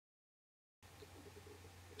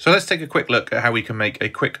So let's take a quick look at how we can make a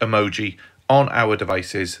quick emoji on our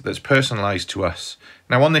devices that's personalized to us.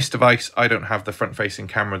 Now on this device, I don't have the front-facing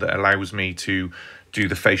camera that allows me to do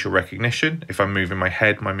the facial recognition. If I'm moving my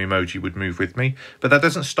head, my Memoji would move with me, but that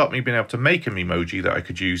doesn't stop me being able to make a Memoji that I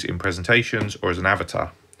could use in presentations or as an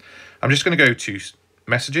avatar. I'm just going to go to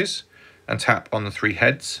Messages and tap on the three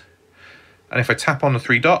heads. And if I tap on the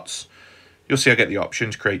three dots, you'll see I get the option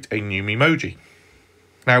to create a new Memoji.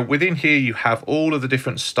 Now within here you have all of the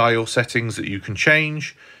different style settings that you can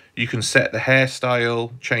change. You can set the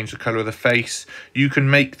hairstyle, change the colour of the face. You can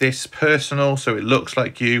make this personal so it looks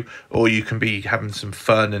like you, or you can be having some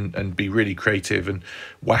fun and be really creative and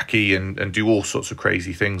wacky and do all sorts of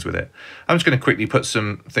crazy things with it. I'm just going to quickly put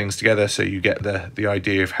some things together so you get the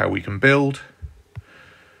idea of how we can build.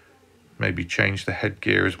 Maybe change the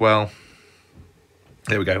headgear as well.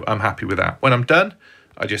 There we go, I'm happy with that. When I'm done,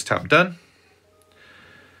 I just tap done.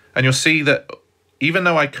 And you'll see that even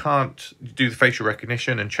though I can't do the facial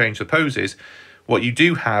recognition and change the poses, what you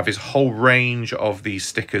do have is a whole range of these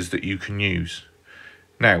stickers that you can use.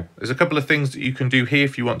 Now, there's a couple of things that you can do here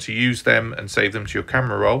if you want to use them and save them to your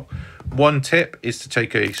camera roll. One tip is to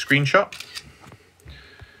take a screenshot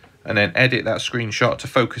and then edit that screenshot to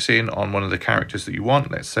focus in on one of the characters that you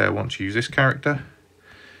want. Let's say I want to use this character.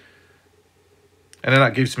 And then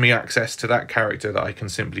that gives me access to that character that I can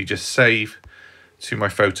simply just save to my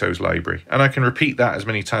photos library, and I can repeat that as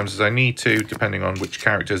many times as I need to depending on which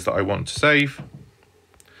characters that I want to save.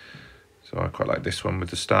 So I quite like this one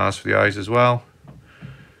with the stars for the eyes as well.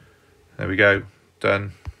 There we go,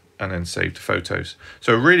 done, and then save to photos.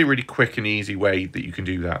 So a really quick and easy way that you can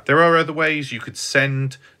do that. There are other ways. You could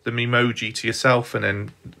send the Memoji to yourself and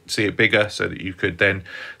then see it bigger so that you could then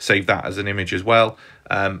save that as an image as well.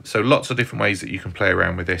 So lots of different ways that you can play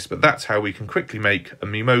around with this, but that's how we can quickly make a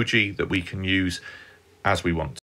Memoji that we can use as we want.